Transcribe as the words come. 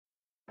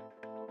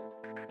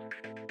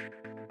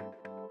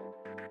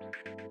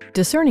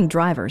Discerning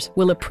drivers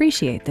will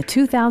appreciate the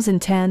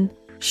 2010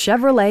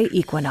 Chevrolet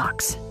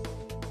Equinox.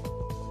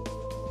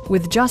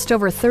 With just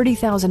over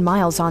 30,000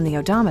 miles on the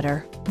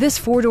odometer, this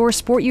four-door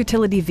sport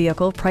utility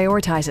vehicle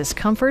prioritizes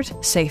comfort,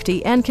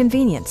 safety, and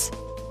convenience.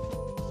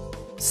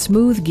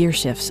 Smooth gear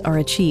shifts are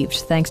achieved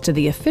thanks to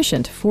the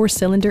efficient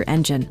four-cylinder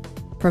engine,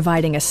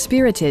 providing a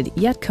spirited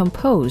yet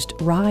composed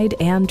ride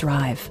and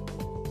drive.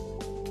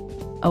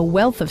 A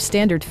wealth of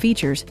standard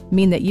features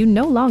mean that you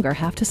no longer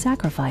have to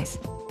sacrifice,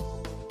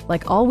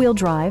 like all-wheel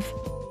drive,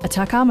 a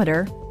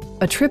tachometer,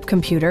 a trip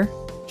computer,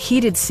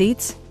 heated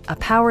seats, a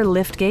power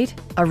liftgate,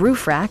 a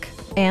roof rack,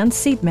 and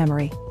seat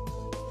memory.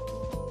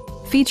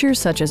 Features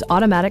such as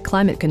automatic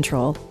climate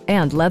control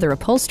and leather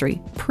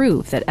upholstery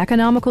prove that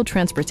economical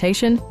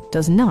transportation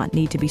does not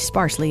need to be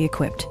sparsely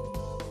equipped.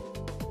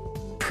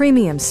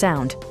 Premium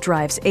sound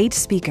drives 8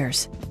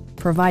 speakers,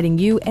 providing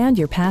you and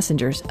your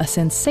passengers a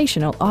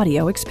sensational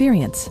audio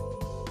experience.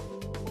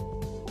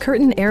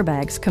 Curtain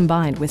airbags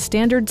combined with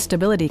standard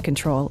stability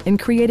control in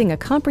creating a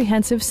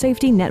comprehensive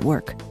safety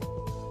network.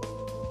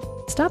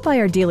 Stop by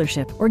our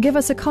dealership or give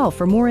us a call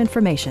for more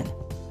information.